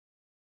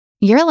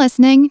You're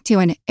listening to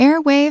an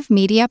Airwave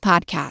Media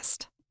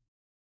Podcast.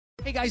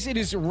 Hey guys, it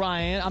is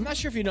Ryan. I'm not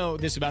sure if you know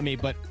this about me,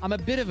 but I'm a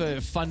bit of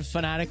a fun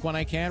fanatic when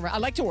I can. I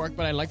like to work,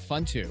 but I like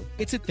fun too.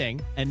 It's a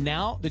thing. And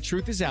now the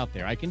truth is out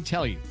there. I can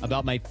tell you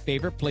about my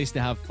favorite place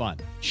to have fun.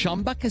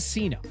 Chumba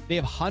Casino. They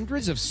have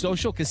hundreds of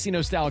social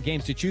casino style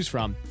games to choose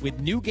from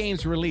with new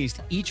games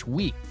released each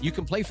week. You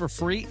can play for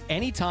free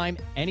anytime,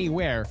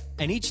 anywhere.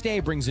 And each day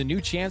brings a new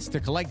chance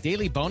to collect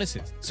daily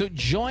bonuses. So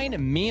join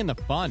me in the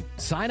fun.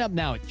 Sign up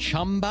now at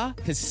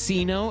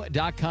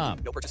ChumbaCasino.com.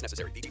 No purchase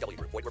necessary. VGW.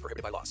 Void where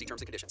prohibited by law. See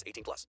terms and conditions.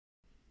 18+.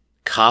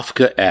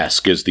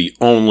 Kafkaesque is the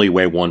only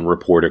way one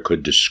reporter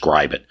could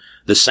describe it.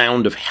 The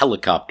sound of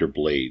helicopter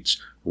blades,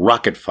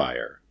 rocket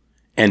fire,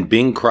 and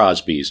Bing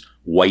Crosby's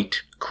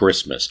White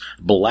Christmas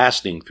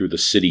blasting through the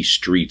city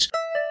streets.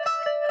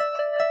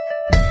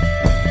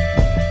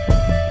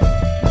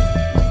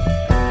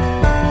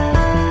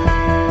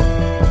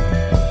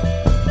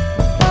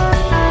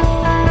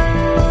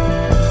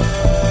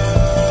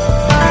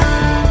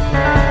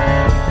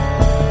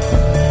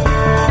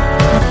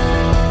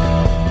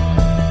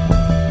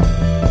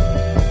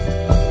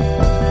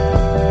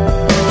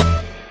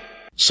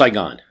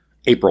 Saigon,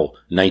 April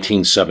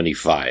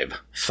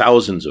 1975.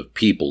 Thousands of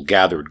people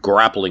gathered,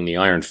 grappling the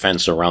iron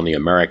fence around the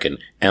American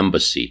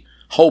embassy,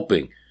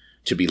 hoping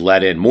to be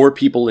let in. More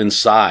people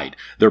inside,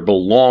 their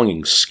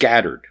belongings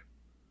scattered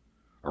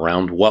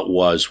around what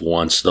was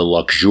once the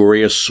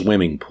luxurious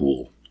swimming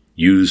pool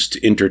used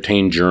to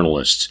entertain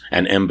journalists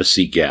and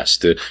embassy guests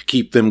to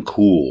keep them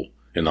cool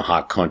in the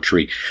hot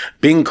country.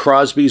 Bing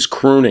Crosby's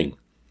crooning,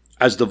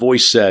 as the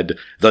voice said,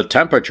 "The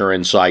temperature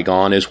in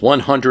Saigon is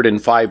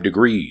 105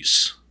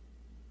 degrees.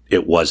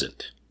 It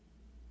wasn't.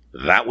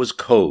 That was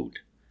code.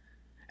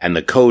 And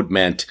the code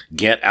meant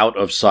get out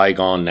of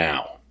Saigon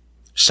now.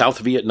 South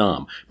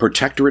Vietnam,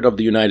 protectorate of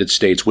the United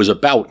States, was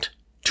about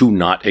to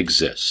not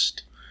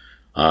exist.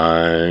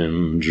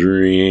 I'm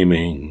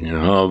dreaming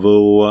of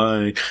a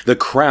white... The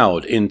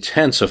crowd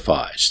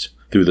intensifies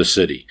through the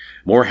city.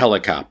 More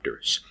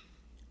helicopters.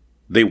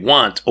 They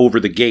want over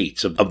the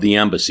gates of the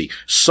embassy.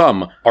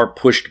 Some are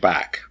pushed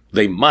back.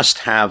 They must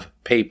have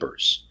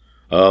papers.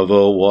 Of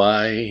a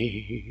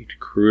white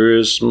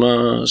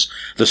Christmas.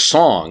 The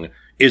song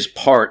is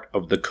part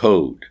of the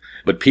code,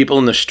 but people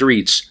in the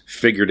streets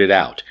figured it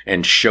out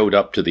and showed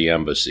up to the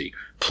embassy.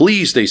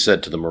 Please, they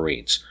said to the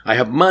Marines, I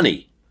have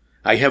money.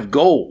 I have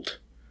gold.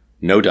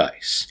 No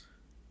dice.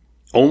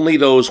 Only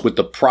those with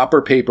the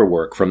proper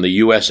paperwork from the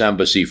U.S.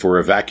 Embassy for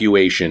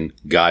evacuation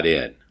got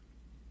in.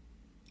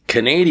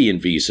 Canadian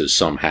visas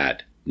some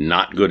had.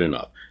 Not good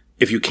enough.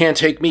 If you can't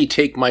take me,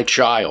 take my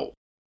child.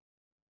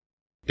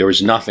 There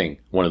was nothing,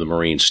 one of the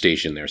Marines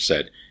stationed there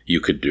said,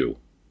 you could do.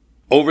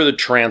 Over the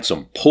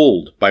transom,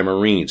 pulled by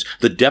Marines,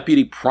 the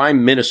deputy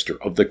prime minister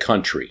of the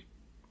country.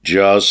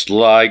 Just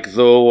like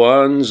the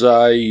ones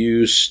I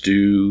used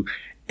to.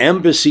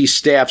 Embassy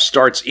staff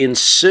starts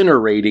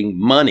incinerating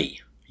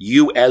money,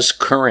 U.S.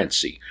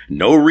 currency.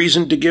 No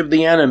reason to give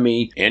the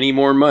enemy any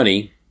more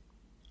money.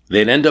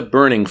 They'd end up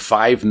burning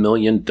 $5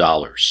 million.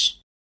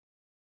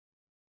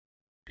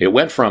 It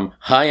went from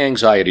high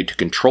anxiety to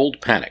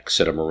controlled panic,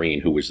 said a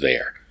Marine who was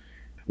there.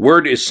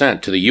 Word is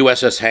sent to the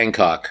USS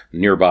Hancock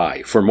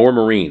nearby for more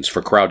Marines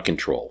for crowd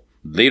control.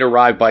 They'd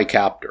arrive by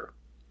copter,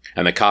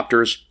 and the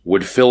copters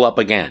would fill up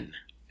again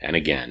and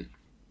again.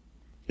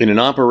 In an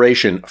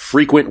operation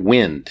Frequent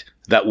Wind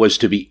that was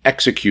to be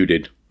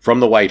executed from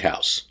the White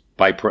House,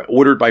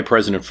 ordered by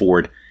President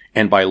Ford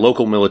and by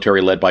local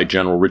military led by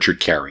General Richard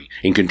Carey,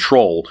 in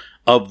control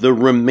of the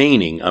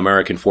remaining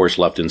American force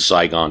left in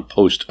Saigon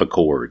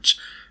post-Accords.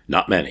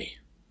 Not many.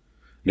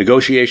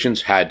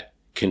 Negotiations had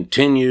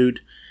continued,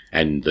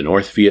 and the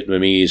North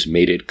Vietnamese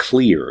made it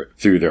clear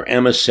through their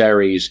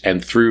emissaries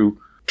and through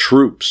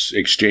troops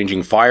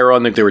exchanging fire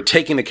on them. They were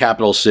taking the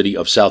capital city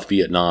of South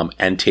Vietnam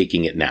and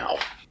taking it now.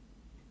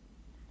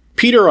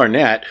 Peter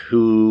Arnett,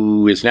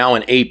 who is now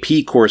an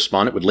AP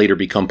correspondent, would later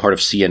become part of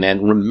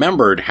CNN,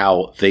 remembered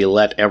how they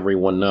let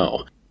everyone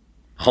know.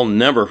 I'll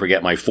never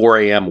forget my 4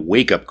 a.m.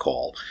 wake-up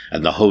call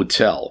at the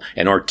hotel,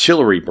 an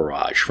artillery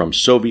barrage from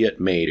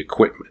Soviet-made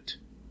equipment.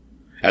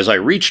 As I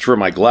reached for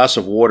my glass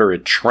of water,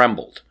 it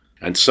trembled,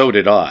 and so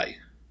did I.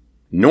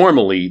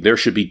 Normally, there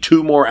should be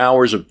 2 more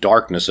hours of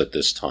darkness at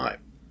this time.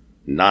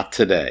 Not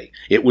today.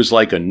 It was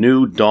like a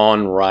new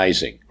dawn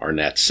rising,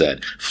 Arnett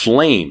said.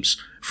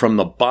 Flames from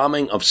the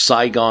bombing of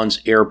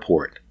Saigon's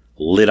airport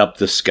lit up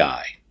the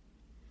sky.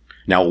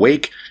 Now,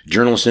 wake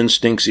journalist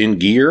instincts in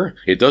gear,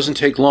 it doesn't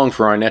take long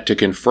for Arnett to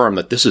confirm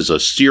that this is a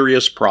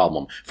serious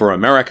problem for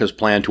America's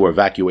plan to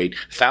evacuate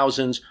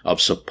thousands of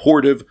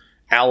supportive,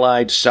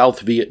 allied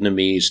South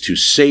Vietnamese to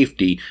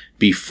safety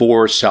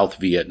before South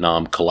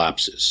Vietnam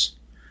collapses.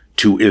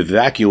 To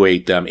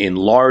evacuate them in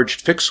large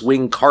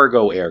fixed-wing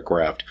cargo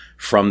aircraft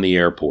from the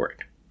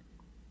airport.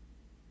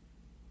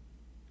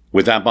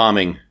 With that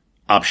bombing,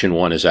 option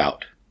 1 is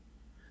out.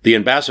 The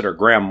ambassador,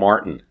 Graham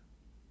Martin,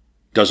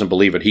 doesn't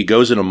believe it. He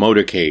goes in a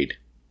motorcade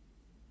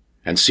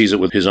and sees it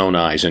with his own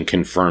eyes and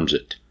confirms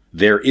it.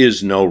 There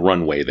is no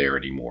runway there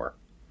anymore.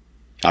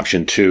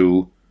 Option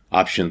 2,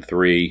 Option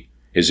 3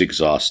 is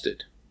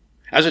exhausted.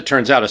 As it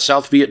turns out, a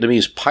South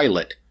Vietnamese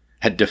pilot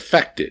had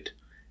defected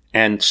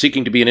and,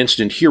 seeking to be an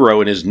instant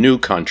hero in his new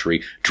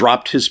country,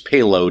 dropped his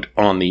payload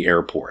on the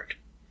airport.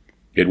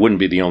 It wouldn't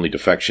be the only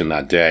defection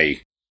that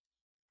day.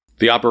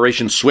 The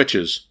operation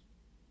switches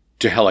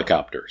to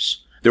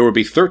helicopters. There will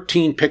be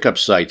 13 pickup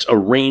sites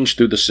arranged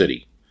through the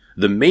city.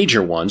 The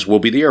major ones will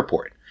be the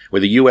airport, where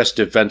the U.S.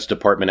 Defense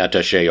Department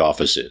attaché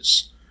office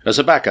is. As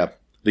a backup,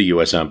 the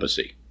U.S.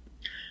 Embassy.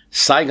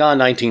 Saigon,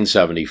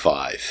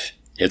 1975.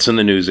 It's in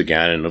the news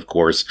again, and of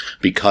course,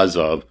 because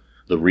of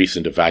the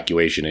recent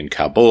evacuation in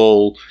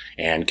Kabul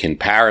and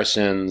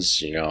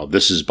comparisons,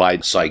 this is by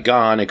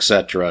Saigon,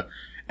 etc.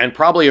 And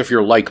probably if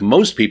you're like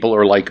most people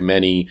or like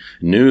many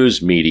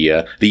news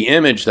media, the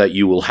image that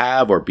you will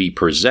have or be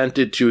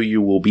presented to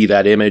you will be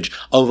that image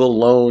of a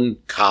lone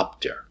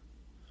copter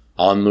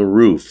on the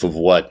roof of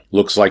what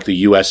looks like the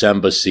U.S.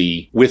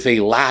 Embassy with a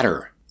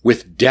ladder,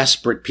 with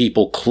desperate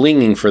people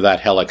clinging for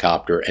that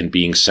helicopter and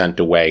being sent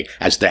away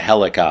as the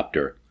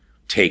helicopter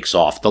takes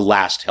off, the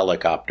last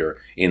helicopter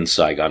in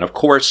Saigon. Of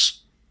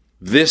course,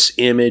 this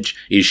image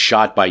is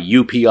shot by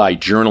UPI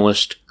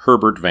journalist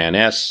Herbert Van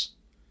Ness.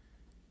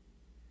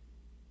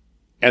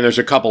 And there's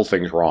a couple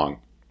things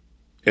wrong.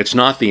 It's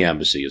not the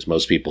embassy, as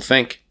most people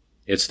think.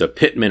 It's the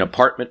Pittman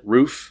apartment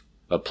roof,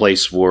 a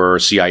place for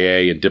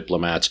CIA and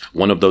diplomats,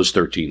 one of those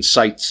 13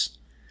 sites.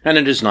 And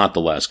it is not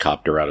the last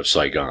copter out of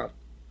Saigon.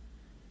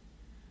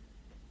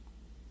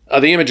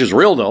 The image is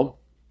real, though,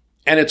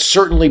 and it's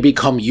certainly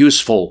become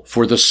useful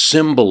for the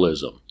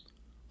symbolism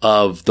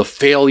of the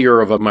failure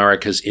of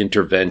America's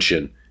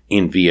intervention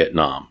in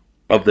Vietnam,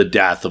 of the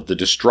death, of the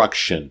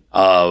destruction,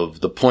 of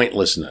the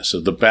pointlessness,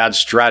 of the bad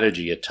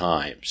strategy at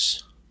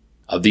times,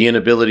 of the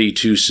inability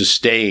to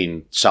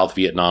sustain South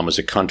Vietnam as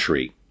a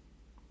country.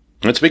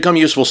 It's become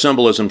useful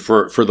symbolism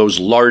for those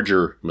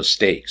larger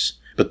mistakes.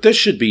 But this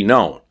should be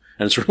known,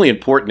 and it's really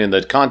important in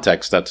the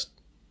context that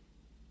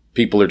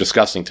people are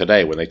discussing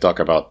today when they talk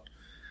about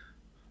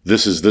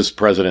this is this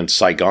president,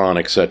 Saigon,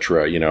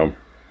 etc.,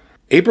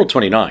 April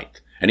 29th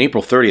and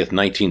April 30th,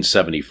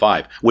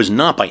 1975 was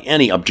not by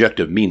any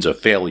objective means a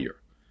failure.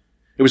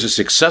 It was a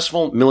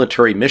successful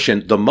military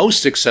mission, the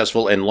most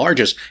successful and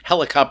largest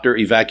helicopter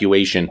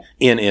evacuation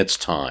in its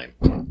time.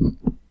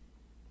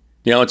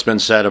 It's been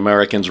said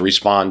Americans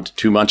respond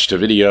too much to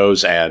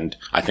videos, and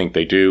I think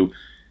they do.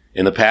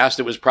 In the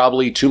past, it was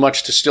probably too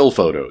much to still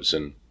photos,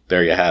 and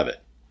there you have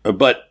it.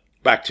 But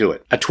back to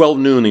it. At 12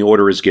 noon, the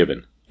order is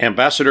given.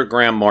 Ambassador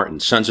Graham Martin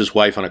sends his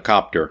wife on a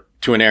copter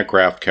to an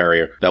aircraft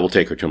carrier that will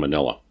take her to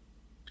Manila.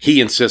 He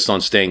insists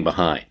on staying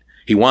behind.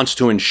 He wants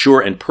to ensure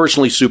and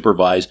personally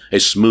supervise a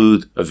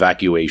smooth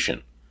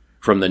evacuation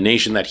from the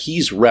nation that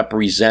he's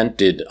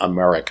represented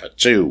America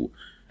to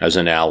as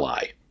an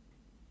ally.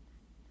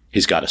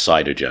 He's got a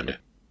side agenda.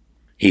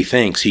 He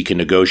thinks he can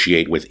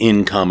negotiate with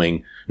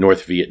incoming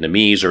North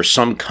Vietnamese or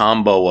some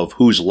combo of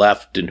who's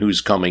left and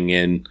who's coming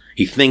in.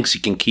 He thinks he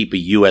can keep a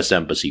U.S.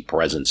 embassy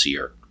presence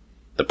here.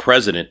 The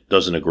president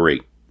doesn't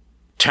agree.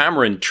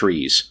 Tamarind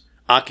trees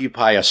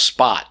occupy a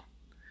spot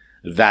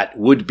that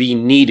would be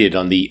needed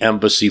on the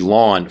embassy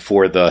lawn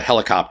for the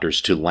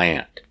helicopters to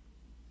land.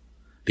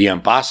 The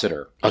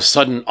ambassador, a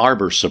Sudden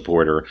Arbor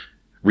supporter,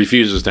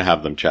 refuses to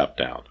have them chopped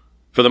down.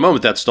 For the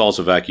moment, that stalls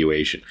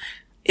evacuation.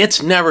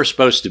 It's never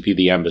supposed to be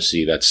the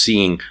embassy that's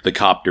seeing the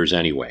copters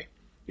anyway.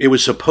 It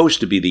was supposed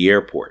to be the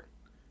airport.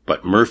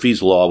 But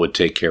Murphy's Law would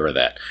take care of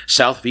that.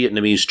 South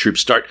Vietnamese troops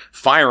start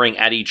firing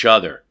at each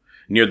other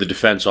near the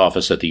defense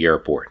office at the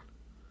airport.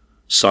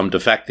 Some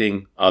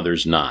defecting,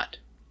 others not.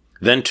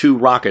 Then 2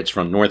 rockets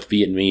from North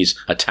Vietnamese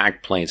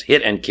attack planes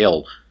hit and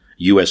kill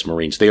U.S.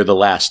 Marines. They are the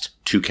last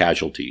 2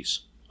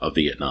 casualties of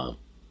Vietnam.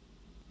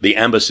 The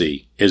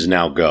embassy is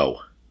now go,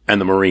 and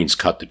the Marines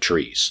cut the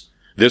trees.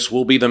 This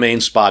will be the main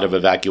spot of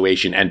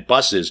evacuation, and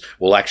buses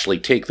will actually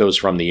take those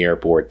from the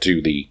airport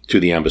to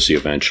the embassy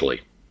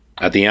eventually.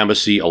 At the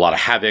embassy, a lot of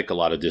havoc, a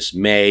lot of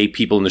dismay.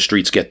 People in the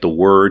streets get the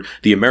word.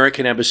 The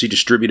American embassy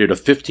distributed a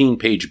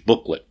 15-page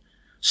booklet,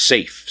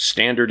 Safe,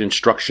 Standard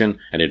Instruction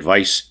and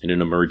Advice in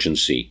an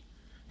Emergency,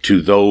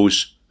 to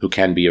those who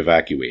can be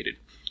evacuated.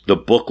 The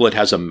booklet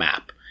has a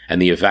map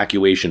and the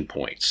evacuation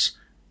points.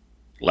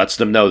 Lets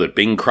them know that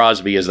Bing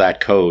Crosby is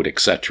that code,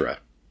 etc.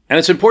 And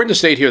it's important to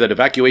state here that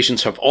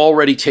evacuations have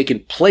already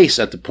taken place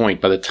at the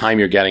point by the time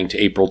you're getting to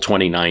April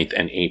 29th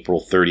and April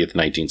 30th,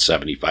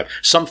 1975.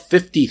 Some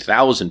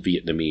 50,000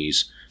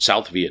 Vietnamese,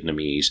 South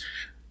Vietnamese,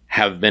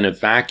 have been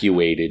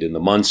evacuated in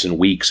the months and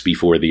weeks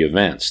before the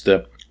events.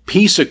 The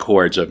peace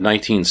accords of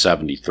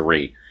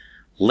 1973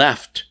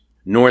 left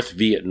North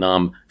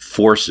Vietnam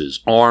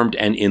forces armed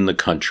and in the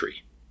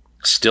country,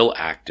 still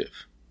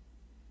active.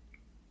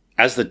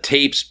 As the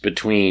tapes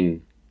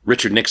between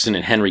Richard Nixon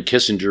and Henry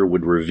Kissinger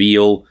would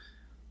reveal,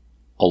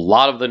 a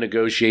lot of the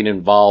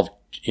negotiating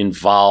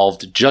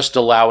involved just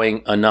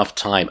allowing enough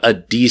time, a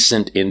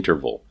decent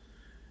interval,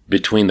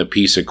 between the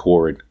peace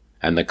accord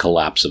and the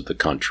collapse of the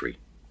country.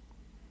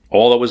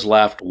 All that was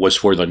left was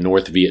for the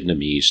North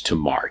Vietnamese to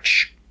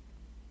march.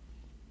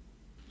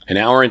 An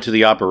hour into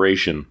the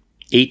operation,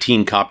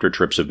 18 copter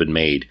trips have been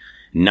made.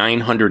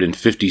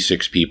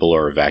 956 people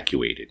are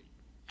evacuated.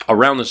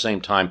 Around the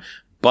same time,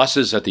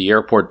 buses at the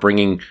airport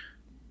bringing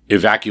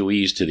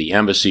evacuees to the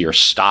embassy are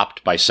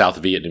stopped by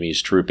South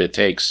Vietnamese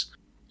troops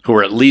who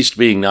are at least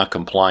being not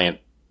compliant,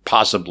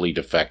 possibly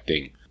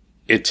defecting.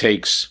 It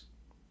takes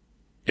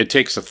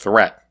a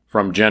threat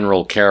from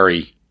General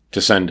Carey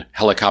to send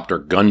helicopter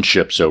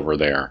gunships over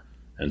there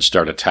and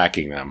start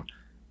attacking them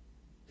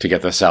to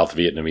get the South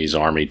Vietnamese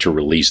army to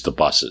release the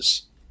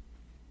buses.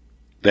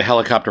 The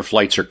helicopter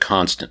flights are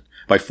constant.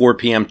 By 4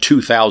 p.m.,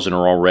 2,000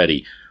 are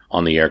already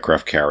on the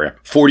aircraft carrier,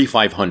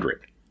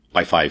 4,500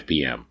 by 5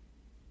 p.m.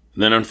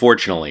 Then,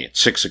 unfortunately, at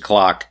 6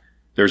 o'clock,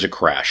 there's a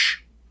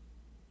crash.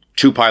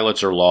 2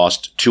 pilots are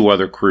lost, 2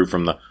 other crew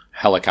from the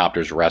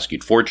helicopters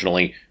rescued.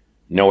 Fortunately,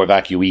 no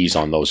evacuees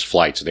on those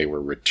flights. They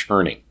were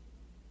returning.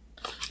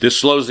 This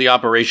slows the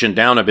operation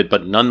down a bit,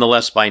 but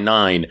nonetheless, by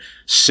 9,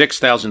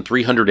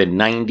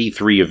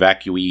 6,393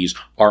 evacuees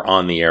are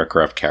on the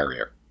aircraft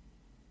carrier.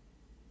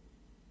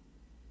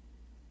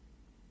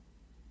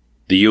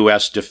 The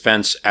U.S.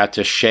 Defense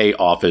Attaché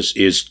Office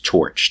is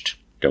torched.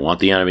 Don't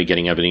want the enemy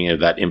getting any of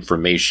that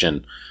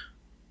information.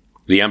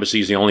 The embassy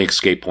is the only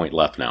escape point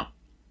left now.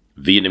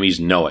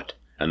 Vietnamese know it,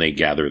 and they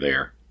gather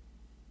there.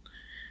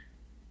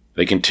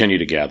 They continue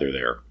to gather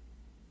there.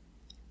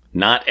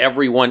 Not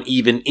everyone,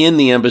 even in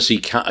the embassy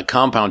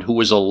compound, who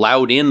was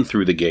allowed in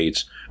through the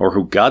gates, or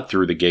who got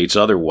through the gates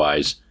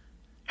otherwise,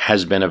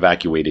 has been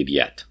evacuated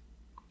yet.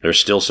 There's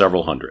still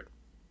several hundred.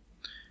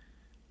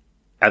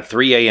 At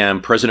 3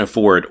 a.m., President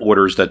Ford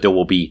orders that there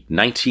will be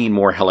 19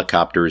 more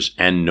helicopters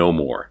and no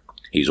more.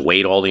 He's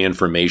weighed all the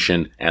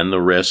information and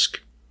the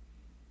risk.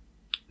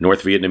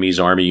 North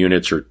Vietnamese Army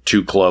units are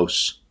too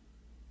close.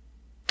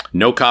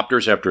 No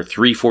copters after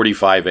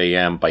 3:45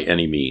 a.m. by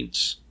any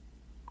means.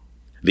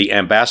 The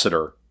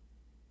ambassador,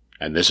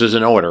 and this is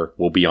an order,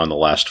 will be on the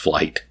last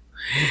flight.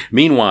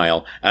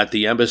 Meanwhile, at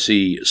the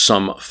embassy,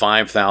 some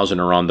 5,000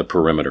 are on the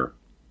perimeter.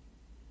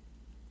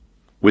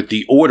 With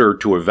the order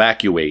to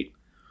evacuate,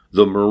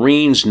 the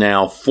Marines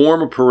now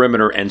form a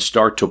perimeter and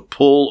start to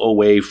pull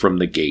away from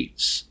the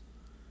gates.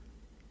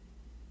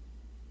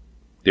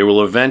 They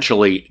will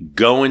eventually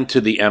go into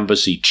the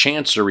embassy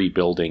chancery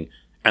building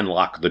and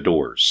lock the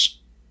doors.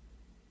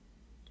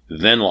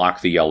 Then lock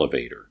the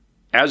elevator.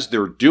 As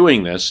they're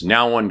doing this,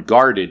 now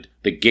unguarded,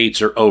 the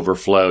gates are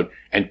overflowed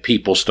and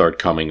people start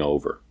coming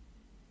over.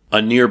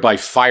 A nearby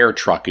fire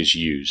truck is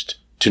used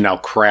to now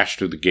crash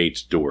through the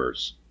gate's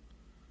doors.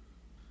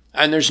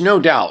 And there's no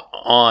doubt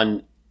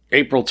on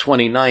April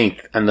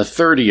 29th and the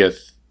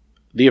 30th,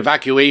 the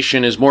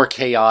evacuation is more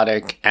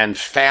chaotic and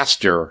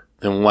faster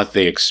than what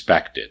they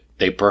expected.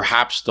 They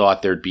perhaps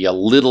thought there'd be a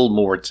little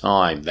more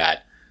time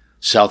that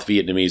South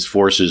Vietnamese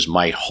forces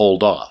might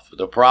hold off.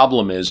 The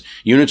problem is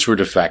units were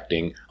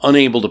defecting,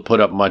 unable to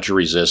put up much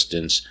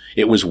resistance.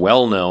 It was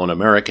well known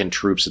American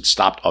troops had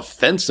stopped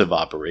offensive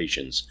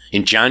operations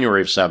in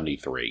January of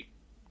 73.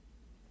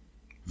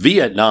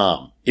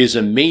 Vietnam is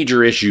a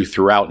major issue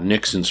throughout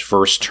Nixon's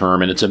first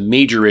term, and it's a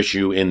major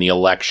issue in the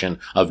election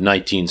of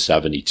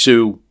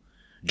 1972.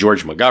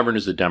 George McGovern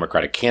is the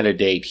Democratic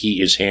candidate.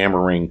 He is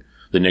hammering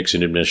the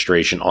Nixon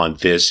administration on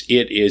this.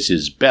 It is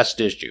his best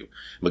issue.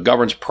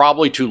 McGovern's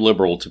probably too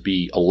liberal to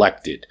be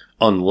elected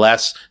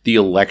unless the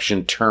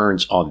election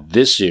turns on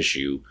this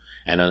issue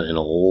and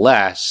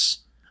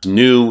unless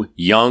new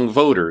young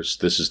voters,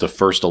 this is the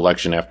first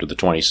election after the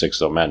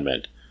 26th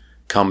Amendment,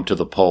 come to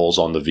the polls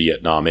on the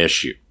Vietnam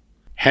issue.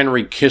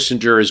 Henry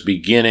Kissinger is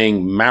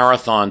beginning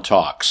marathon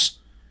talks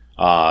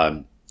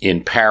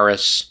in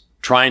Paris,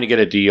 trying to get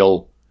a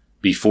deal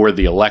before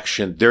the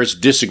election. There's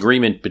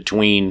disagreement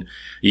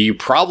you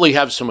probably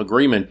have some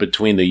agreement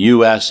between the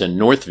U.S. and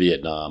North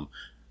Vietnam.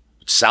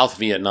 South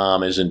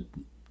Vietnam isn't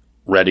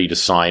ready to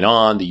sign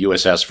on. The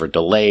U.S. asks for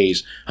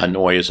delays.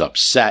 Hanoi is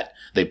upset.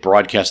 They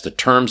broadcast the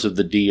terms of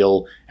the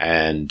deal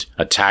and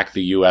attack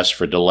the U.S.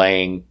 for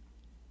delaying.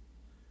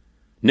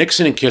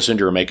 Nixon and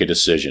Kissinger make a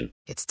decision.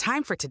 It's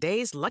time for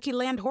today's Lucky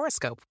Land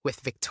horoscope with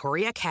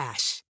Victoria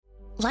Cash.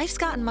 Life's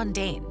gotten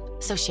mundane,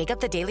 so shake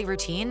up the daily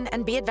routine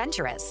and be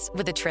adventurous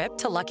with a trip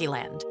to Lucky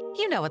Land.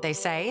 You know what they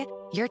say,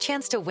 your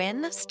chance to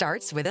win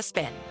starts with a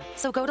spin.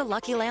 So go to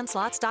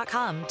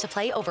LuckyLandSlots.com to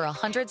play over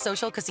 100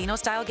 social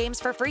casino-style games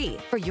for free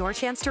for your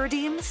chance to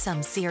redeem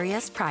some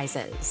serious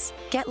prizes.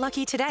 Get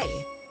lucky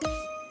today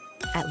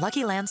at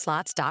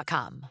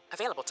LuckyLandSlots.com.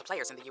 Available to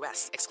players in the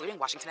U.S., excluding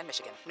Washington and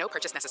Michigan. No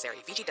purchase necessary.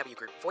 VGW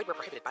Group. Void where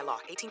prohibited by law.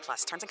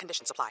 18+. Terms and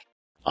conditions apply.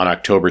 On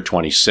October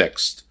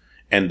 26th,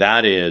 and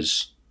that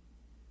is,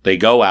 they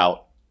go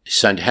out,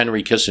 send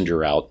Henry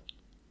Kissinger out,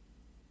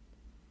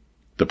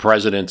 the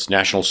president's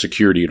national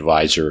security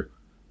advisor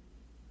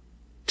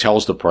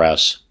tells the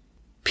press,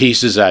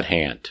 peace is at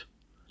hand.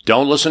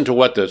 Don't listen to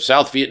what the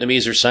South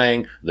Vietnamese are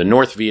saying, the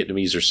North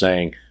Vietnamese are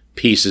saying,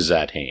 peace is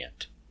at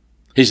hand.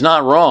 He's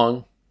not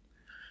wrong.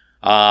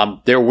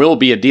 There will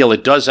be a deal.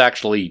 It does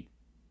actually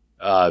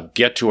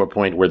get to a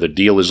point where the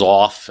deal is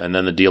off and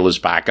then the deal is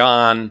back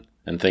on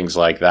and things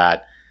like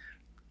that.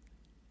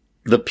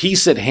 the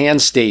peace at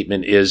hand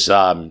statement is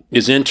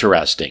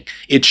interesting.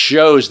 It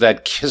shows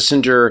that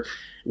Kissinger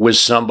was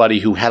somebody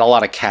who had a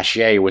lot of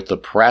cachet with the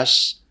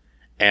press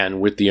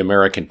and with the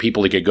American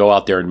people. He could go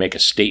out there and make a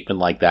statement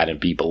like that and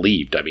be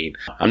believed. I mean,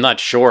 I'm not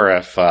sure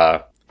if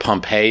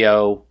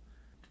Pompeo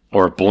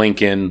or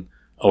Blinken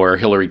or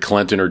Hillary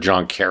Clinton or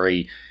John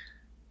Kerry,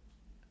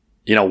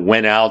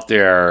 went out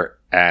there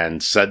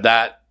and said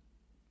that.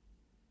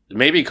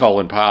 Maybe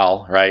Colin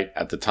Powell, right,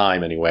 at the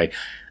time anyway,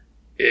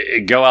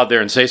 go out there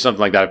and say something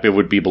like that if it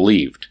would be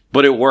believed.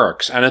 But it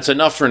works, and it's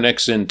enough for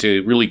Nixon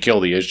to really kill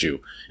the issue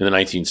in the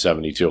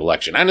 1972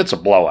 election. And it's a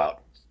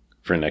blowout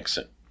for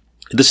Nixon.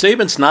 The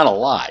statement's not a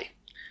lie.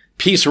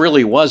 Peace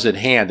really was at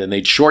hand, and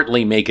they'd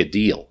shortly make a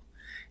deal.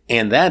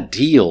 And that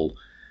deal,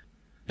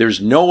 there's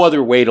no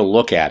other way to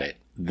look at it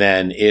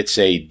than it's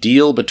a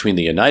deal between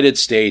the United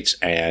States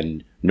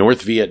and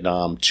North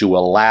Vietnam to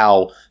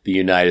allow the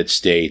United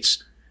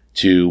States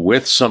to,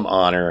 with some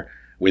honor,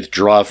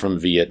 withdraw from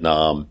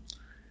Vietnam,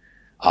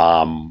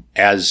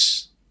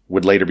 as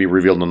would later be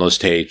revealed in those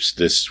tapes,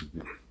 this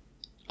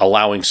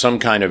allowing some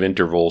kind of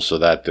interval so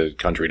that the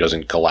country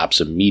doesn't collapse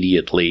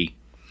immediately.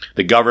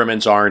 The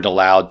governments aren't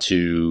allowed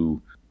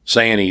to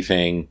say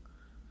anything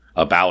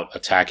about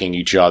attacking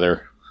each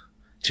other.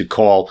 To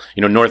call,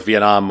 North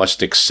Vietnam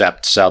must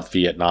accept South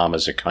Vietnam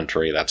as a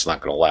country. That's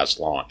not going to last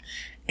long.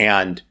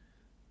 And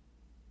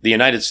the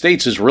United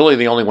States is really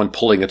the only one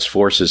pulling its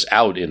forces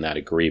out in that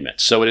agreement.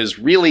 So it is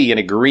really an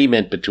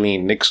agreement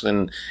between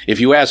Nixon. If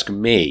you ask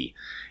me,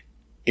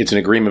 it's an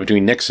agreement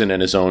between Nixon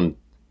and his own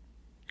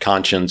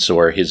conscience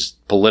or his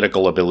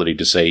political ability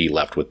to say he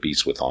left with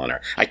peace with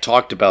honor. I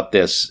talked about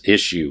this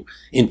issue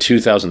in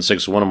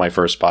 2006, one of my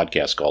first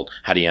podcasts called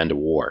How Do You End a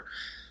War?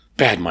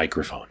 Bad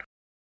microphone.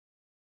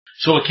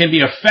 So it can be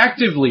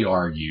effectively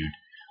argued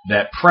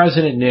that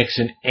President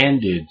Nixon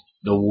ended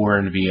the war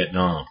in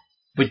Vietnam.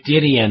 But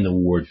did he end the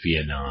war in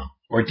Vietnam?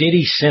 Or did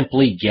he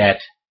simply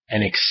get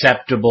an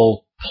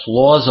acceptable,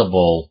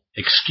 plausible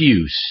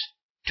excuse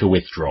to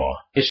withdraw?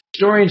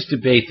 Historians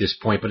debate this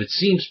point, but it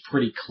seems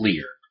pretty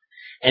clear.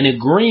 An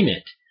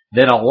agreement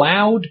that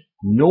allowed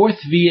North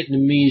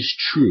Vietnamese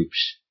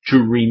troops to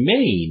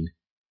remain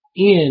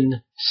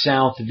in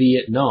South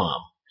Vietnam.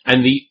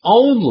 And the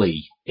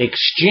only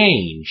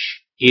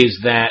exchange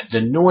is that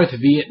the North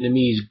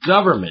Vietnamese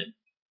government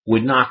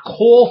would not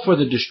call for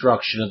the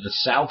destruction of the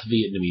South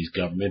Vietnamese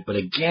government, but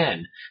again,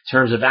 in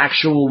terms of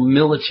actual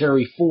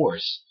military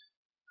force,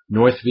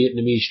 North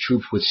Vietnamese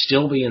troops would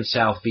still be in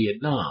South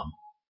Vietnam.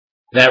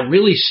 That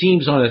really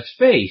seems on its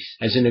face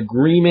as an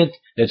agreement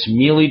that's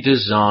merely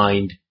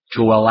designed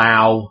to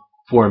allow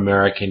for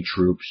American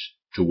troops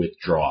to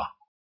withdraw.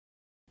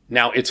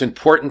 Now, it's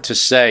important to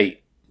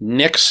say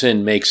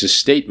Nixon makes a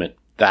statement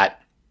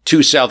that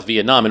to South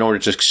Vietnam, in order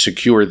to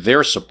secure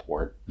their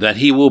support, that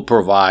he will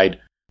provide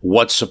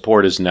what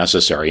support is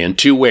necessary in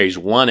two ways.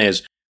 One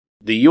is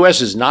the U.S.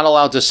 is not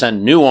allowed to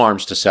send new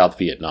arms to South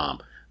Vietnam.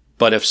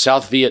 But if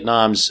South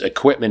Vietnam's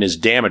equipment is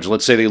damaged,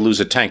 let's say they lose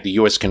a tank, the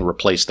U.S. can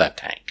replace that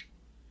tank.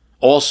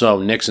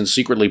 Also, Nixon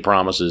secretly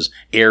promises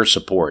air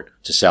support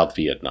to South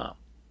Vietnam.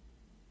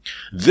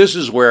 This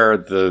is where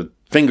the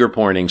finger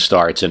pointing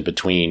starts in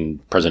between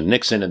President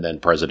Nixon and then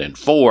President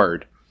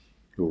Ford,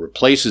 who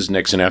replaces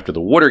Nixon after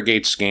the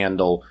Watergate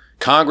scandal.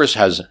 Congress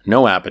has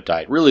no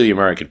appetite, really the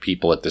American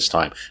people at this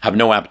time, have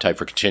no appetite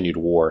for continued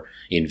war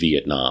in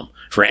Vietnam.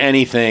 For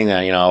anything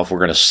that, if we're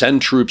going to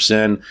send troops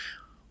in,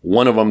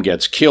 one of them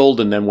gets killed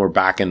and then we're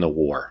back in the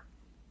war.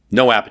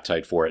 No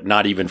appetite for it,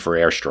 not even for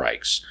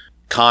airstrikes.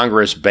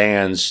 Congress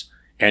bans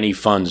any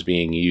funds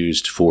being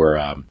used for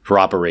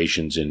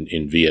operations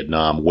in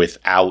Vietnam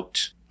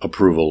without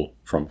approval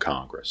from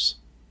Congress.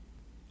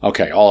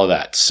 Okay, all of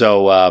that.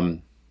 So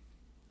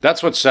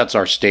that's what sets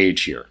our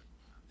stage here.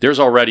 There's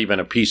already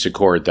been a peace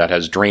accord that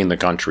has drained the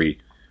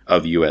country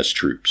of U.S.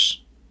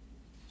 troops.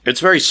 It's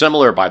very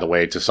similar, by the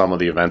way, to some of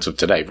the events of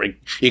today.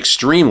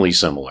 Extremely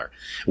similar.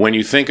 When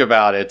you think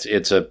about it,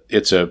 it's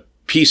a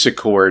peace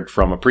accord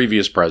from a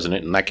previous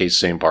president, in that case,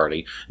 same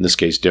party, in this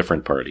case,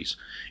 different parties.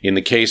 In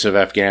the case of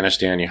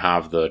Afghanistan, you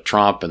have the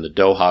Trump and the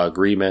Doha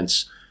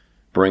agreements,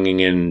 bringing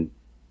in,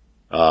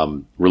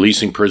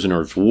 releasing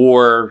prisoners of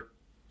war,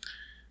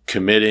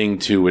 committing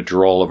to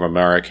withdrawal of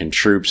American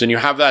troops. And you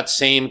have that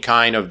same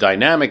kind of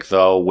dynamic,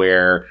 though,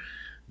 where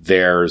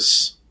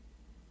there's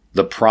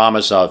the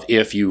promise of,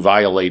 if you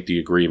violate the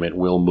agreement,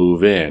 we'll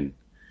move in.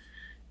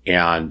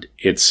 And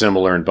it's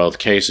similar in both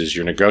cases.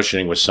 You're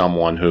negotiating with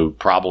someone who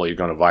probably is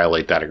going to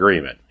violate that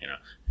agreement.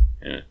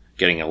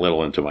 Getting a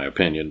little into my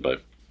opinion,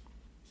 but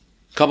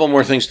a couple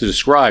more things to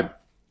describe.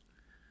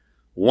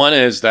 One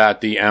is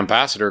that the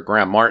ambassador,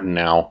 Grant Martin,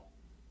 now,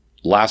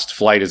 last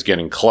flight is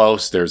getting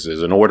close. There's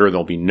an order.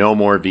 There'll be no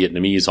more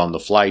Vietnamese on the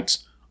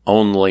flights,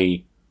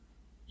 only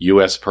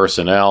U.S.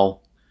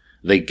 personnel.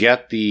 They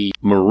get the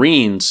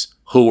Marines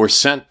who were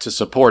sent to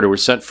support, who were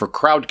sent for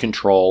crowd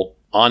control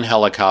on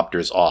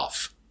helicopters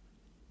off.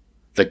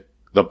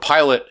 The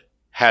pilot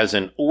has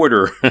an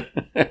order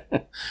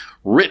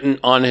written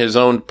on his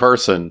own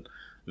person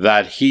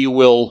that he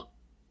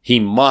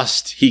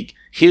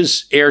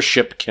his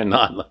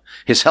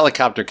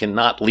helicopter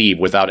cannot leave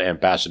without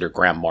Ambassador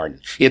Graham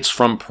Martin. It's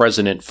from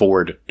President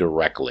Ford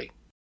directly.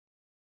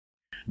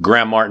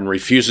 Graham Martin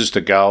refuses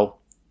to go.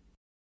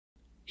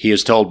 He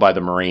is told by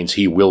the Marines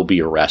he will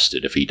be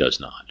arrested if he does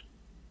not.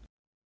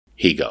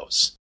 He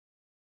goes.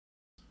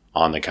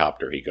 On the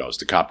copter he goes.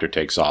 The copter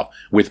takes off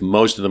with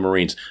most of the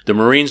Marines. The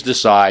Marines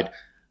decide,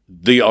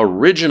 the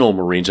original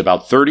Marines,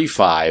 about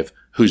 35,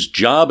 whose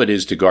job it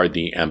is to guard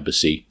the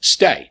embassy,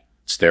 stay.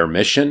 It's their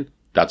mission.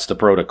 That's the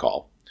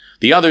protocol.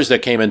 The others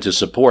that came in to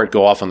support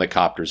go off on the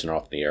copters and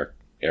off the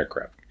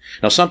aircraft.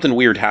 Now, something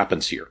weird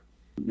happens here.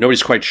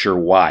 Nobody's quite sure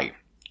why.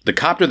 The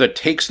copter that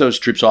takes those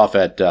troops off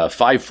at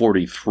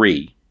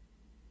 5:43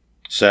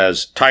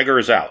 says, Tiger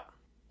is out.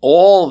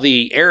 All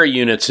the air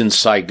units in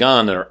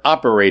Saigon that are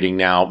operating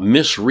now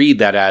misread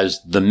that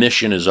as the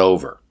mission is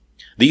over.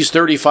 These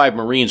 35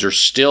 Marines are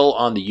still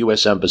on the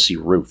U.S. Embassy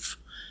roof.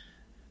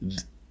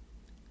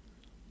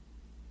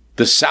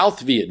 The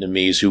South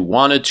Vietnamese who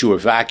wanted to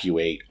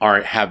evacuate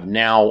have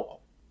now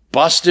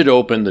busted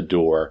open the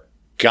door,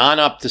 gone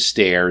up the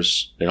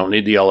stairs. They don't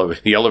need the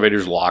elevator. The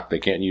elevator's locked. They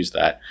can't use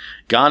that.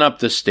 Gone up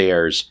the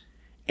stairs,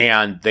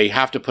 and they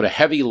have to put a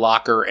heavy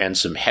locker and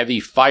some heavy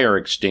fire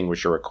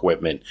extinguisher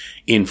equipment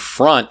in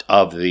front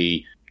of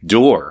the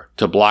door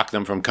to block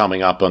them from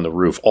coming up on the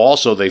roof.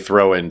 Also, they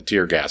throw in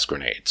tear gas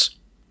grenades.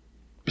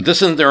 But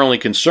this isn't their only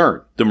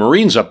concern. The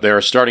Marines up there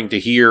are starting to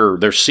hear,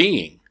 they're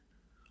seeing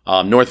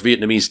North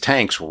Vietnamese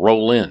tanks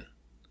roll in.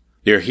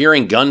 They're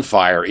hearing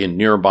gunfire in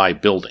nearby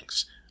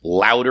buildings,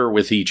 louder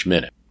with each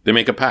minute. They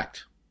make a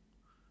pact.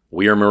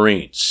 We are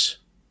Marines.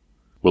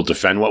 We'll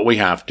defend what we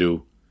have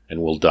to,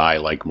 and we'll die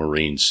like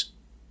Marines.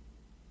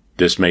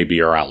 This may be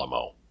our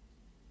Alamo.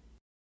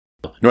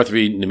 North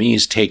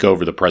Vietnamese take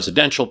over the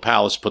presidential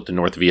palace, put the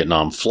North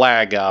Vietnam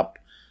flag up.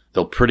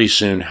 They'll pretty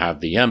soon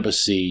have the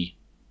embassy.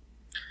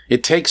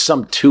 It takes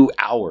some 2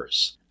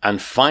 hours,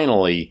 and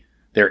finally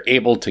they're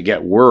able to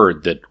get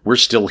word that we're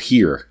still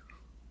here,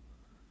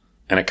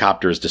 and a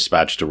copter is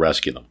dispatched to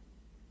rescue them.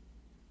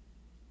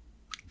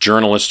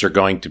 Journalists are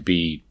going to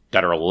be,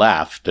 that are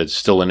left, that's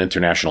still an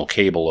international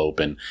cable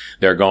open,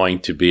 they're going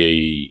to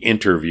be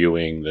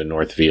interviewing the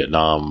North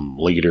Vietnam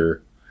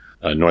leader,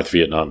 North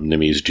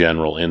Vietnamese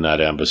general in that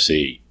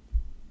embassy.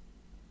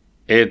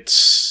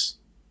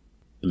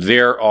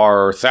 There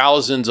are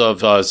thousands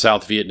of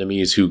South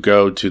Vietnamese who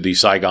go to the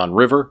Saigon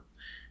River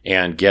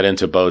and get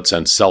into boats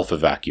and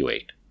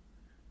self-evacuate.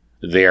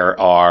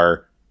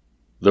 The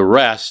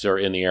rest are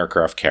in the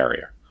aircraft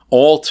carrier.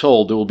 All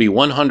told, there will be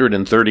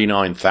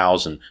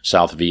 139,000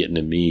 South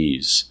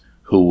Vietnamese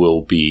who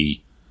will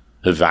be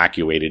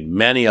evacuated.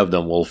 Many of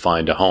them will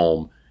find a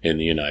home in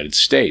the United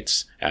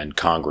States, and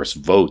Congress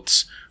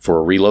votes for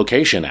a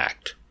Relocation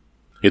Act.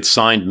 It's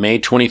signed May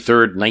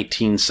 23rd,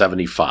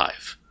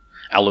 1975.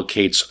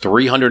 Allocates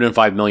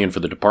 $305 million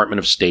for the Department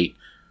of State,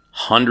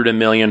 $100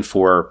 million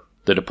for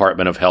the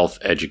Department of Health,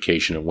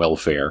 Education, and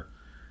Welfare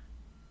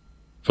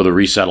for the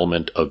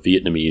resettlement of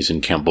Vietnamese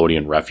and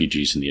Cambodian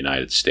refugees in the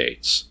United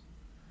States.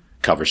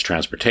 Covers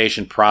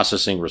transportation,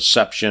 processing,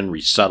 reception,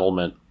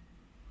 resettlement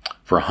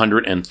for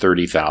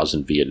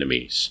 130,000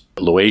 Vietnamese,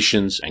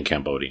 Laotians, and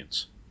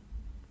Cambodians.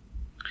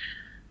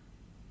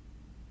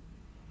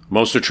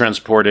 Most are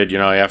transported,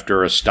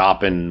 after a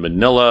stop in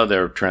Manila,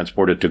 they're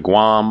transported to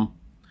Guam,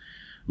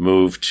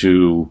 moved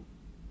to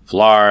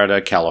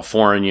Florida,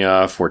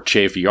 California, Fort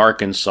Chaffee,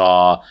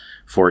 Arkansas,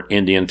 Fort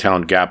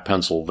Indiantown Gap,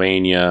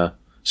 Pennsylvania.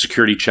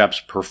 Security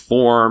checks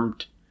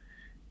performed.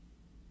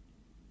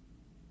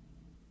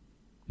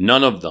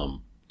 None of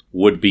them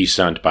would be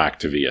sent back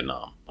to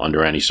Vietnam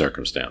under any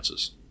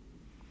circumstances.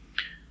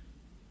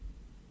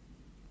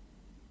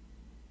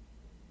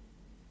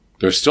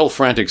 There's still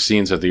frantic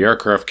scenes at the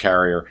aircraft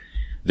carrier.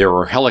 There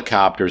are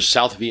helicopters.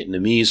 South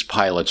Vietnamese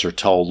pilots are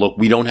told, look,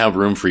 we don't have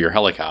room for your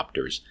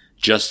helicopters.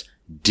 Just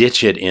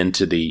ditch it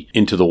into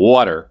the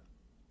water.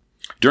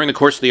 During the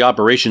course of the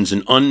operations,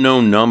 an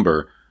unknown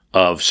number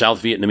of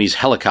South Vietnamese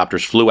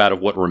helicopters flew out of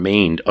what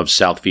remained of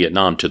South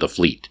Vietnam to the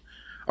fleet.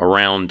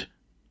 Around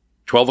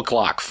 12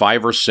 o'clock,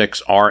 5 or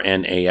 6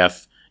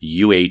 RNAF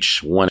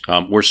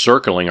UH-1 were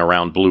circling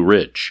around Blue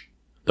Ridge.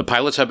 The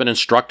pilots have been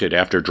instructed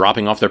after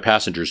dropping off their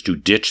passengers to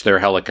ditch their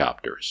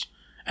helicopters,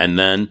 and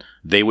then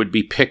they would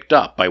be picked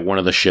up by one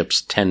of the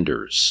ship's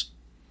tenders.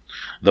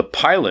 The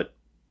pilot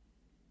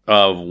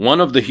of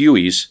one of the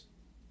Hueys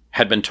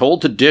had been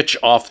told to ditch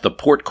off the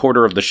port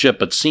quarter of the ship,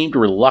 but seemed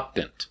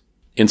reluctant.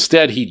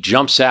 Instead, he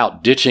jumps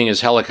out, ditching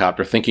his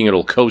helicopter, thinking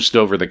it'll coast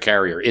over the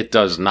carrier. It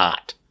does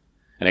not,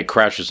 and it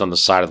crashes on the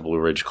side of the Blue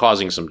Ridge,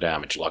 causing some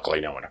damage.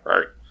 Luckily, no one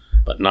hurt,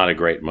 but not a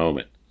great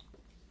moment.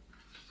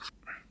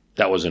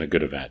 That wasn't a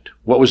good event.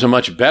 What was a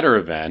much better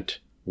event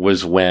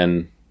was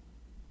when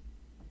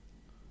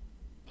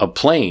a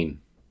plane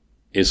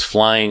is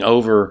flying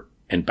over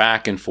and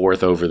back and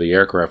forth over the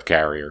aircraft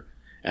carrier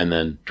and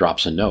then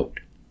drops a note.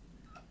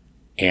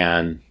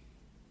 And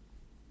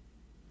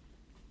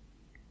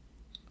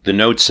the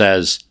note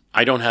says,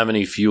 I don't have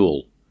any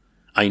fuel.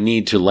 I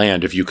need to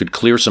land. If you could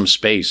clear some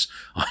space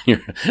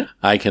on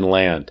I can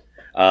land.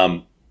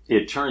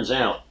 it turns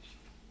out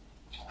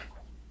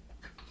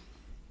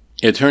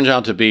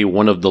to be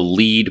one of the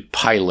lead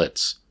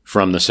pilots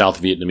from the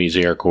South Vietnamese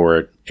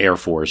Air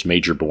Force,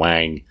 Major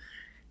Boang.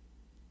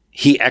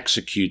 He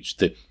executes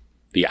the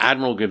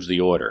admiral gives the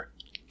order,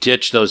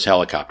 ditch those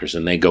helicopters,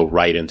 and they go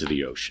right into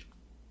the ocean.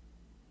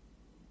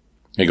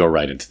 It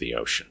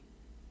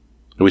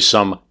was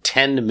some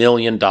 $10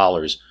 million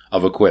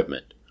of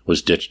equipment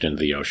was ditched into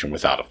the ocean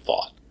without a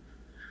thought.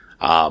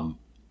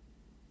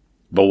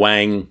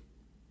 Boang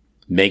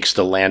makes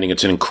the landing.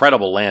 It's an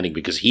incredible landing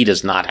because he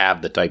does not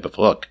have the type of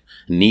hook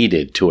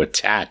needed to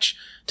attach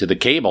to the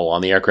cable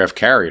on the aircraft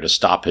carrier to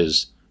stop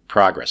his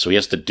progress. So he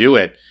has to do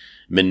it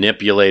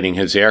manipulating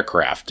his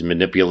aircraft,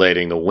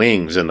 manipulating the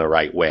wings in the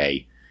right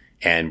way,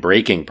 and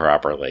braking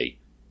properly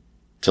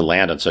to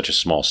land on such a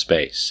small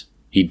space.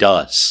 He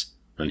does.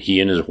 And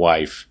he and his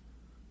wife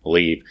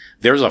leave.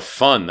 There's a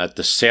fun that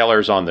the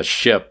sailors on the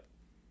ship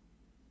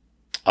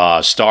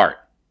start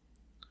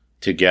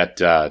to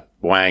get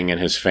Wang and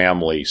his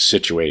family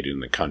situated in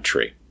the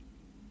country.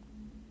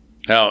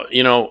 Now,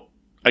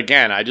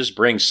 again, I just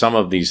bring some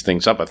of these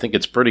things up. I think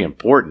it's pretty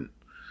important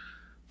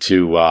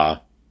to,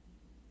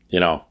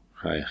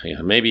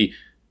 maybe,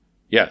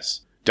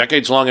 yes,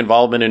 decades-long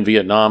involvement in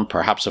Vietnam,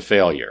 perhaps a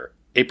failure.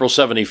 April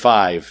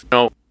 75,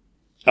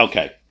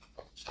 okay.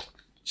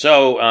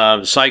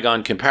 So,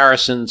 Saigon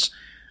comparisons,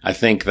 I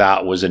think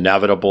that was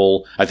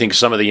inevitable. I think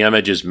some of the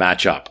images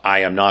match up. I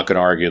am not going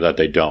to argue that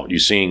they don't. You're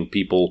seeing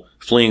people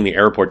fleeing the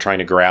airport trying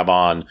to grab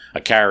on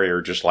a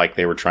carrier just like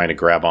they were trying to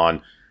grab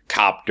on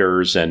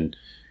copters and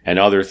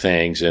other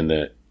things in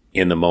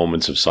the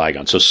moments of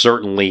Saigon. So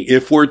certainly,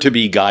 if we're to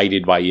be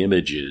guided by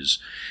images,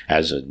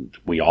 as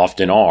we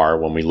often are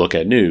when we look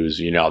at news,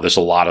 there's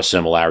a lot of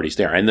similarities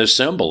there. And the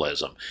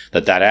symbolism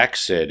that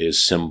exit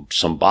is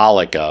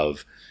symbolic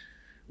of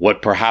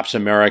what perhaps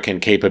American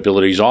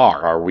capabilities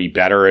are. Are we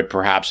better at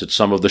perhaps at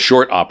some of the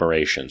short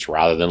operations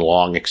rather than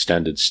long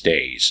extended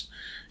stays?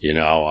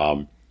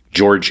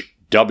 George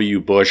W.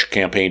 Bush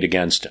campaigned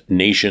against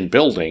nation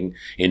building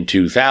in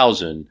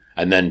 2000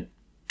 and then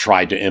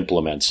tried to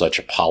implement such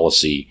a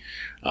policy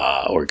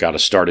or got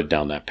us started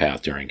down that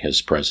path during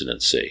his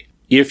presidency.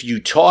 If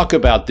you talk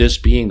about this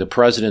being the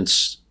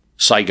president's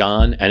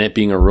Saigon and it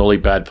being a really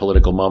bad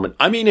political moment,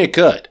 I mean, it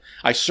could.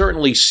 I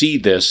certainly see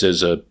this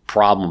as a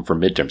problem for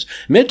midterms.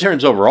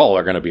 Midterms overall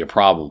are going to be a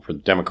problem for the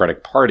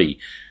Democratic Party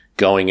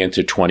going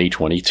into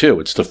 2022.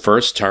 It's the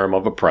first term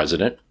of a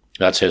president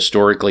that's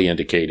historically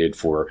indicated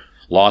for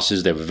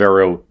losses that have a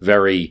very,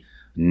 very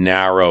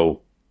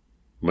narrow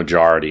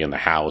majority in the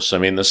House. I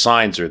mean, the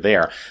signs are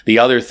there. The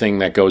other thing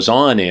that goes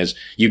on is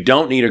you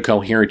don't need a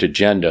coherent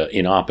agenda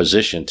in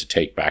opposition to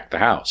take back the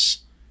House.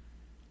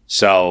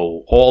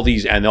 So all the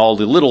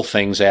little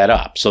things add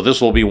up. So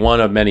this will be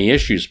one of many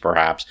issues,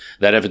 perhaps,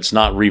 that if it's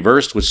not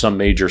reversed with some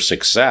major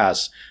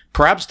success,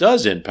 perhaps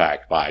does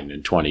impact Biden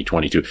in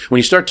 2022. When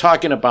you start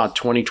talking about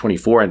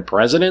 2024 and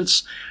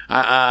presidents,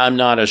 I'm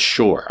not as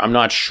sure. I'm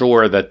not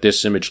sure that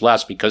this image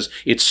lasts because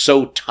it's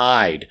so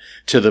tied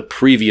to the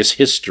previous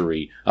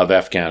history of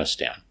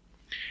Afghanistan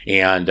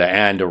and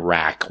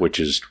Iraq, which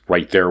is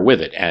right there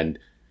with it, and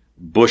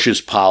Bush's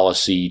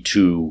policy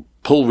to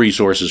pull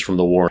resources from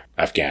the war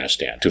in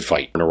Afghanistan to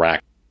fight in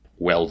Iraq.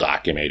 Well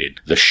documented.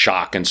 The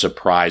shock and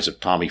surprise of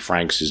Tommy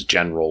Franks, his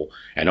general,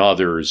 and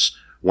others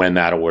when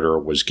that order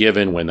was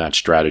given, when that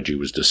strategy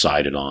was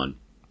decided on.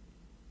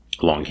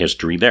 Long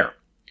history there.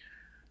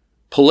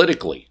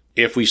 Politically,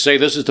 if we say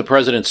this is the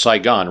president's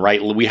Saigon,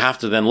 right, we have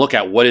to then look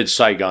at what did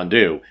Saigon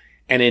do.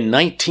 And in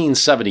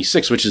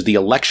 1976, which is the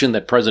election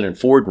that President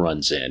Ford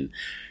runs in,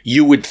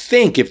 you would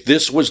think if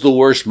this was the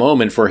worst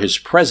moment for his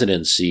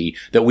presidency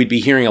that we'd be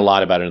hearing a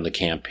lot about it in the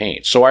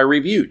campaign. So I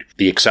reviewed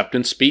the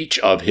acceptance speech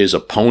of his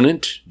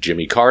opponent,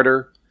 Jimmy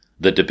Carter,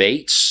 the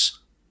debates,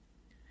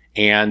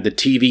 and the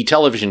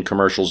television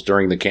commercials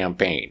during the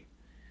campaign.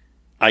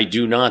 I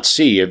do not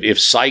see, if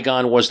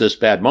Saigon was this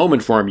bad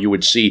moment for him, you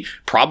would see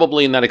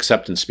probably in that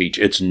acceptance speech,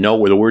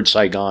 the word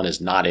Saigon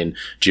is not in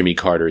Jimmy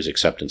Carter's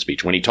acceptance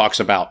speech. When he talks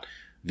about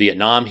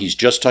Vietnam, he's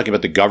just talking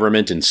about the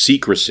government and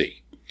secrecy.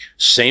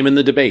 Same in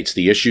the debates.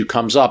 The issue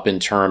comes up in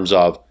terms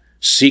of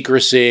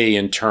secrecy,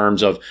 in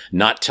terms of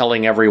not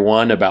telling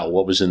everyone about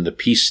what was in the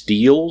peace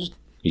deals.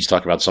 He's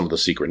talking about some of the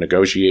secret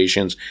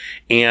negotiations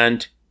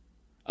and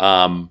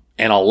a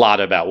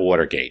lot about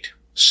Watergate.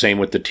 Same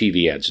with the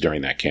TV ads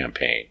during that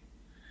campaign.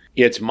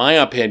 It's my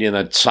opinion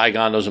that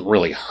Saigon doesn't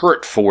really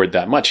hurt Ford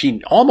that much.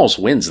 He almost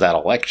wins that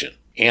election.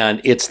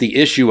 And it's the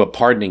issue of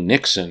pardoning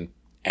Nixon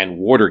and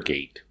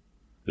Watergate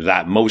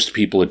that most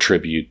people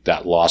attribute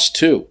that loss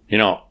to.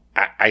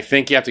 I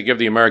think you have to give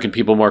the American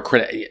people more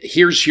credit.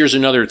 Here's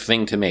another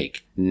thing to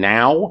make.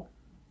 Now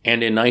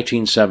and in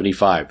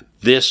 1975,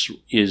 this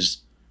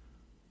is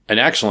an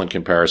excellent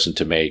comparison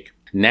to make.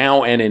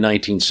 Now and in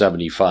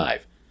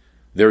 1975,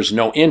 there's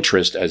no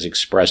interest, as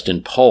expressed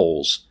in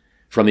polls,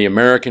 from the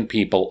American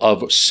people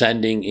of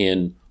sending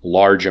in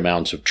large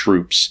amounts of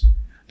troops.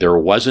 There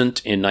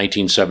wasn't in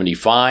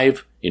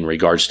 1975 in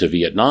regards to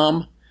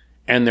Vietnam,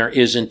 and there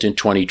isn't in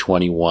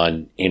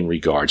 2021 in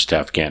regards to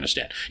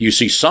Afghanistan. You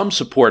see some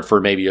support for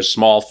maybe a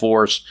small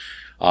force.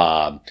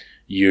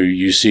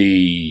 You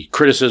see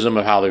criticism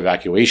of how the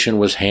evacuation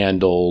was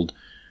handled.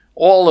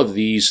 All of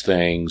these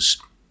things.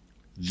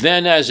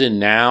 Then as in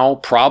now,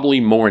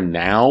 probably more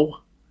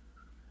now,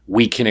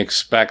 we can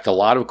expect a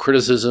lot of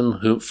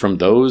criticism from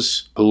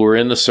those who are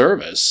in the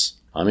service.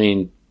 I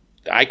mean,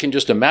 I can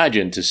just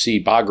imagine to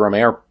see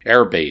Bagram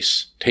Air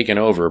Base taken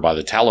over by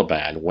the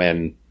Taliban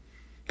when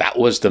that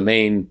was the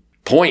main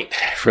point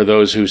for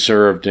those who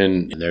served,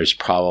 and there's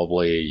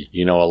probably,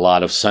 a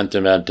lot of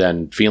sentiment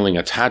and feeling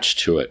attached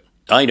to it.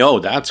 I know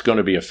that's going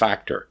to be a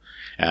factor.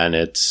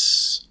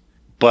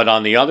 But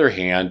on the other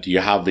hand, you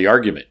have the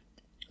argument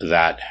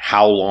that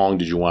how long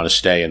did you want to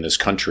stay in this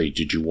country?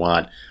 Did you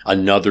want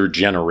another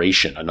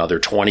generation, another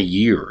 20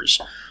 years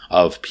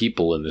of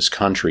people in this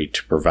country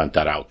to prevent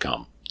that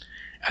outcome?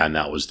 And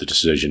that was the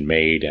decision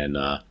made. And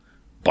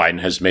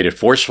Biden has made it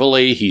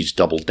forcefully. He's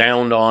doubled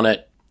down on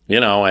it,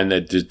 and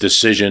the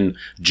decision,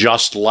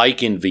 just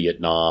like in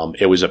Vietnam,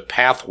 it was a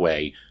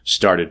pathway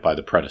started by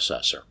the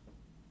predecessor.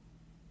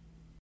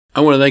 I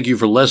want to thank you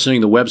for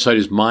listening. The website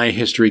is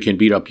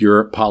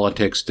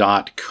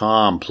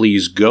myhistorycanbeatupyourpolitics.com.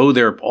 Please go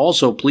there.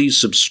 Also, please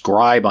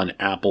subscribe on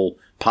Apple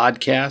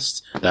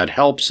Podcasts. That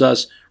helps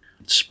us.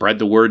 Spread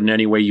the word in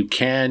any way you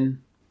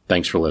can.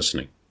 Thanks for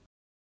listening.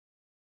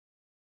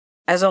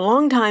 As a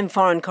longtime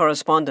foreign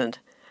correspondent,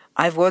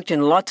 I've worked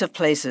in lots of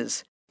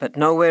places, but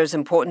nowhere as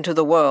important to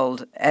the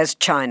world as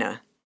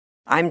China.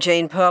 I'm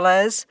Jane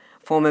Perlez,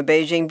 former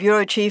Beijing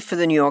bureau chief for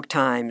the New York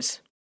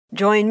Times.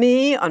 Join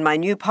me on my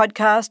new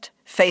podcast,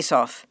 Face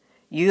Off,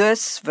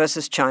 U.S.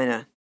 versus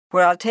China,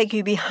 where I'll take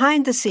you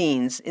behind the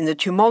scenes in the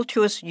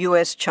tumultuous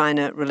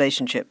U.S.-China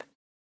relationship.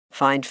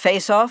 Find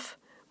Face Off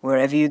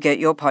wherever you get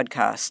your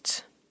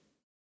podcasts.